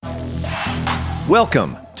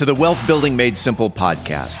Welcome to the Wealth Building Made Simple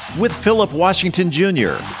podcast with Philip Washington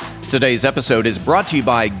Jr. Today's episode is brought to you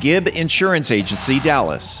by Gibb Insurance Agency,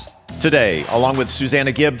 Dallas. Today, along with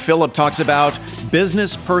Susanna Gibb, Philip talks about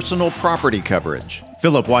business personal property coverage.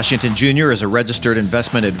 Philip Washington Jr. is a registered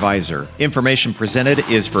investment advisor. Information presented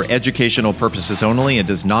is for educational purposes only and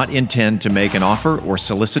does not intend to make an offer or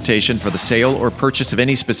solicitation for the sale or purchase of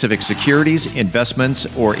any specific securities,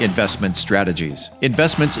 investments, or investment strategies.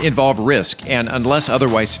 Investments involve risk and, unless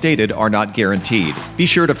otherwise stated, are not guaranteed. Be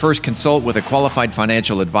sure to first consult with a qualified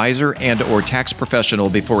financial advisor and/or tax professional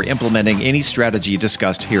before implementing any strategy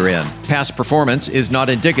discussed herein. Past performance is not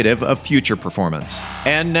indicative of future performance.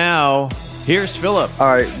 And now, here's Philip. All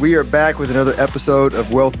right, we are back with another episode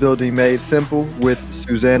of Wealth Building Made Simple with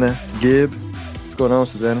Susanna Gibb. What's going on,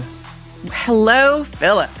 Susanna? Hello,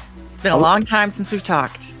 Philip. It's been a long time since we've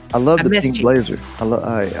talked. I love the pink blazer.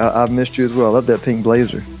 I've missed you as well. I love that pink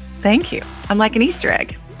blazer. Thank you. I'm like an Easter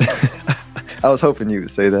egg. I was hoping you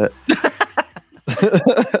would say that.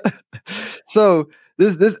 So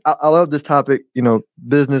I love this topic,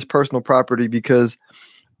 business, personal property, because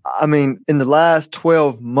I mean, in the last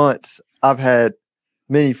 12 months, I've had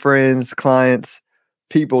many friends, clients,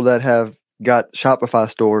 people that have got Shopify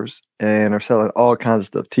stores and are selling all kinds of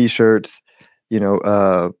stuff, T-shirts,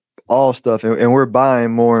 all stuff. And we're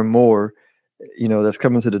buying more and more, that's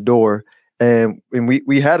coming to the door. And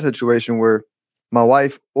we had a situation where my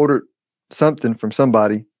wife ordered something from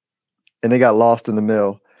somebody and they got lost in the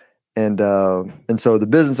mail. And so the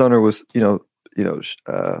business owner was,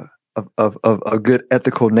 of a good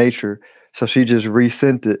ethical nature. So she just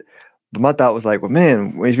resent it. But my thought was like, well,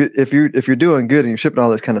 man, if you're doing good and you're shipping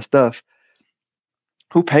all this kind of stuff,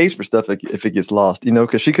 who pays for stuff if it gets lost?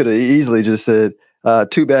 Because she could have easily just said,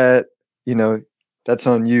 too bad, that's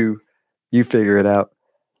on you. You figure it out.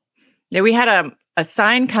 Yeah, we had a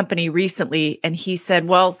sign company recently, and he said,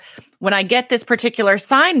 well, when I get this particular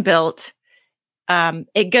sign built,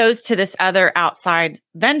 it goes to this other outside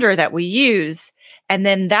vendor that we use. And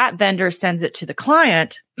then that vendor sends it to the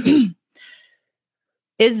client.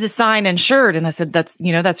 Is the sign insured? And I said,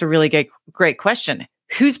 that's a really great question.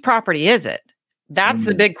 Whose property is it? That's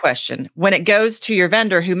the big question. When it goes to your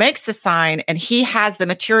vendor who makes the sign and he has the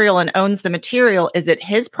material and owns the material, is it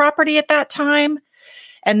his property at that time?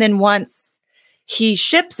 And then once he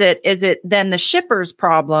ships it, is it then the shipper's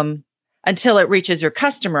problem until it reaches your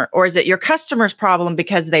customer? Or is it your customer's problem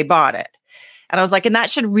because they bought it? And I was like, and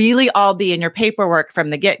that should really all be in your paperwork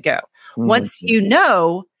from the get-go. Mm-hmm. Once you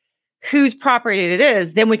know whose property it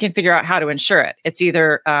is, then we can figure out how to insure it. It's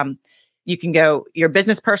either you can go your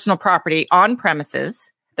business personal property on premises.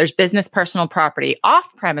 There's business personal property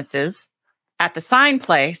off premises at the sign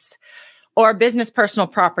place, or business personal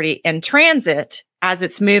property in transit as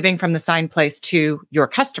it's moving from the sign place to your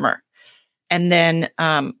customer. And then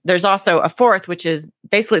there's also a fourth, which is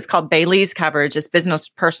basically it's called Bailey's coverage. It's business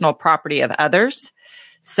personal property of others.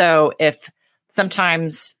 So if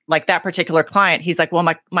sometimes like that particular client, he's like, well,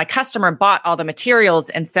 my customer bought all the materials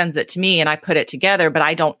and sends it to me and I put it together, but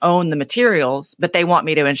I don't own the materials, but they want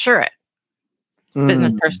me to insure it. It's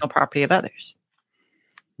business personal property of others.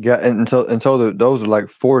 Yeah. And so those are like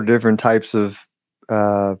 4 different types of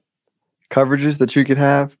coverages that you could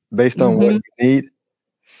have based on what you need.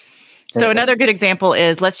 So another good example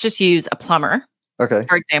is, let's just use a plumber,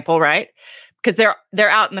 for example, right? Because they're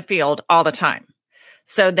out in the field all the time.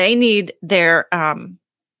 So they need their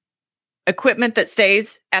equipment that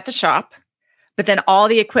stays at the shop, but then all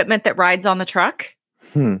the equipment that rides on the truck,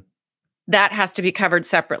 that has to be covered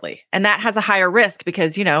separately. And that has a higher risk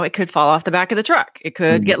because, it could fall off the back of the truck. It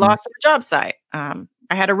could get lost at the job site. I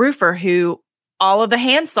had a roofer who all of the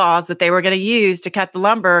hand saws that they were going to use to cut the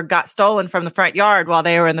lumber got stolen from the front yard while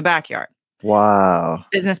they were in the backyard. Wow.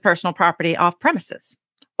 Business personal property off premises.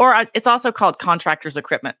 Or it's also called contractor's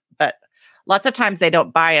equipment. But lots of times they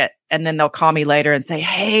don't buy it and then they'll call me later and say,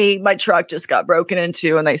 hey, my truck just got broken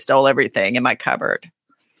into and they stole everything in my cupboard.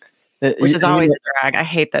 Which is always a drag. I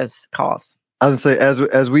hate those calls. I was going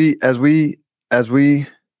to say, as we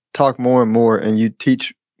talk more and more and you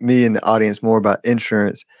teach me and the audience more about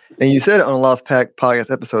insurance, and you said it on a Lost Pack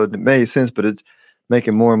podcast episode, it made sense, but it's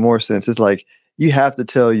making more and more sense. It's like you have to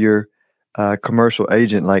tell your commercial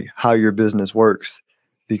agent like how your business works,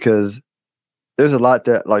 because there's a lot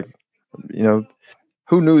that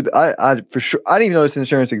who knew I for sure I didn't even know this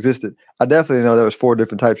insurance existed. I definitely know there was 4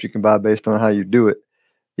 different types you can buy based on how you do it,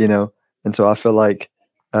 and so I feel like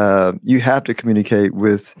you have to communicate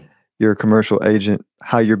with your commercial agent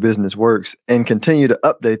how your business works and continue to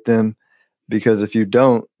update them, because if you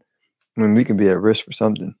don't, we can be at risk for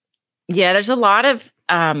something. Yeah, there's a lot of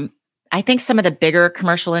I think some of the bigger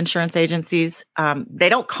commercial insurance agencies, they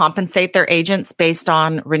don't compensate their agents based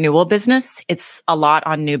on renewal business. It's a lot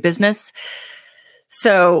on new business.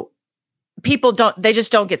 So people they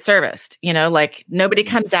just don't get serviced. Like nobody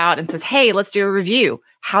comes out and says, hey, let's do a review.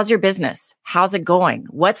 How's your business? How's it going?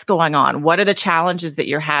 What's going on? What are the challenges that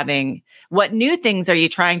you're having? What new things are you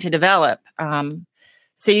trying to develop?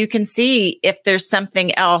 So you can see if there's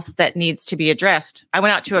something else that needs to be addressed. I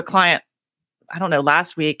went out to a client, I don't know,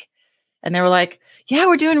 last week, and they were like, yeah,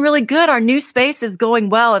 we're doing really good. Our new space is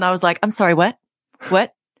going well. And I was like, I'm sorry, what?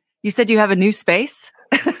 What? You said you have a new space?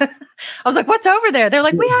 I was like, what's over there? They're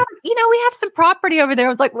like, we have some property over there. I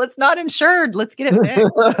was like, well, it's not insured. Let's get it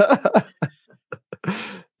fixed.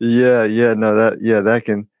 That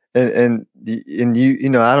can, and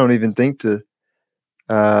I don't even think to,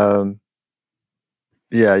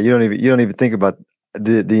 you don't even think about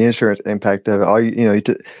the insurance impact of it. All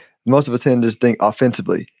most of us tend to just think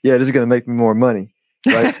offensively. Yeah, this is going to make me more money,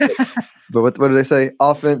 right? But what do they say?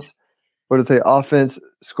 Offense. What do they say? Offense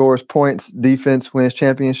scores points. Defense wins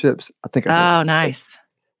championships. I think. Oh, nice.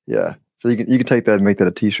 Yeah. So you can take that and make that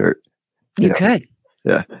a T-shirt. You could.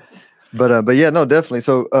 Yeah. But yeah, no, definitely.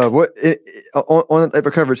 So on the type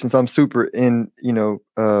of coverage, since I'm super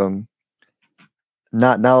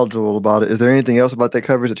not knowledgeable about it, is there anything else about that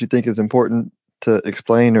coverage that you think is important to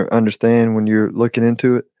explain or understand when you're looking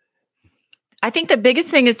into it? I think the biggest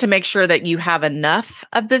thing is to make sure that you have enough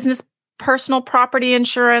of business personal property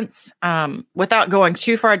insurance without going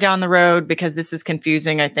too far down the road, because this is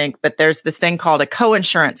confusing, I think. But there's this thing called a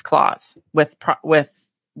co-insurance clause with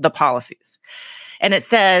the policies. And it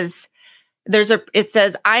says,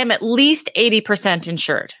 I am at least 80%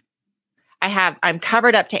 insured. I'm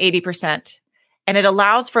covered up to 80%. And it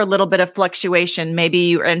allows for a little bit of fluctuation. Maybe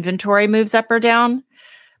your inventory moves up or down.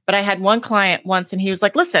 But I had one client once and he was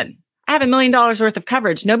like, listen, I have $1 million worth of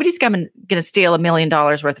coverage. Nobody's going to steal $1 million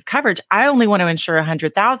worth of coverage. I only want to insure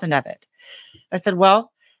 100,000 of it. I said,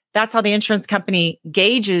 well, that's how the insurance company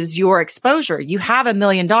gauges your exposure. You have $1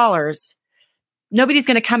 million. Nobody's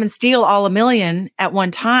going to come and steal all $1 million at one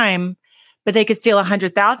time, but they could steal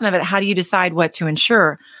 100,000 of it. How do you decide what to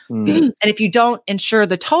insure? Mm-hmm. And if you don't insure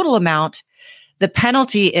the total amount, the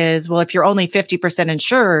penalty is, well, if you're only 50%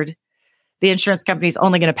 insured, the insurance company is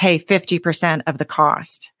only going to pay 50% of the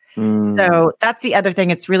cost. So that's the other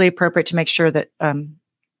thing. It's really appropriate to make sure that,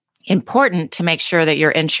 important to make sure that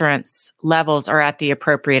your insurance levels are at the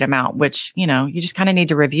appropriate amount, which, you just kind of need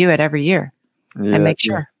to review it every year and make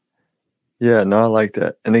sure. Yeah, no, I like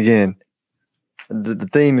that. And again, the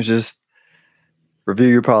theme is just review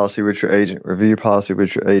your policy with your agent,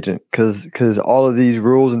 because all of these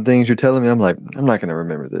rules and things you're telling me, I'm like, I'm not going to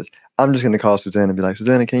remember this. I'm just going to call Susanna and be like,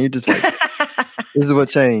 Susanna, can you just this is what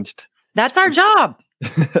changed. That's our job.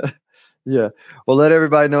 Yeah. Well, let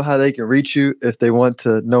everybody know how they can reach you if they want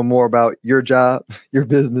to know more about your job, your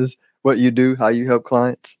business, what you do, how you help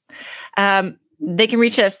clients. They can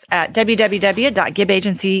reach us at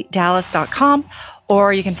www.gibagencydallas.com,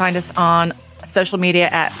 or you can find us on social media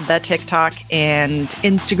at the TikTok and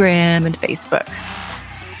Instagram and Facebook.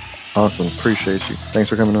 Awesome. Appreciate you. Thanks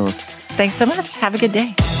for coming on. Thanks so much. Have a good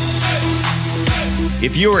day.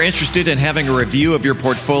 If you are interested in having a review of your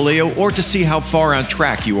portfolio or to see how far on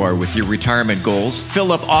track you are with your retirement goals,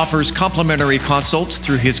 Philip offers complimentary consults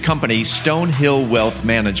through his company, Stonehill Wealth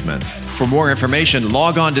Management. For more information,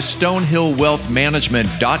 log on to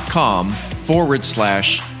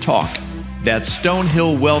stonehillwealthmanagement.com/talk. That's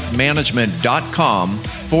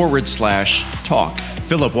stonehillwealthmanagement.com/talk.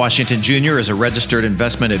 Philip Washington Jr. is a registered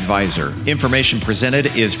investment advisor. Information presented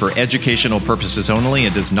is for educational purposes only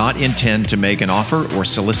and does not intend to make an offer or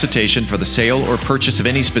solicitation for the sale or purchase of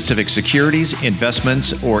any specific securities,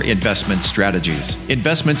 investments, or investment strategies.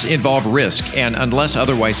 Investments involve risk and, unless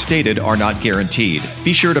otherwise stated, are not guaranteed.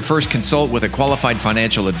 Be sure to first consult with a qualified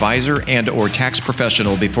financial advisor and/or tax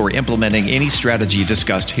professional before implementing any strategy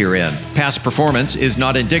discussed herein. Past performance is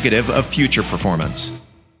not indicative of future performance.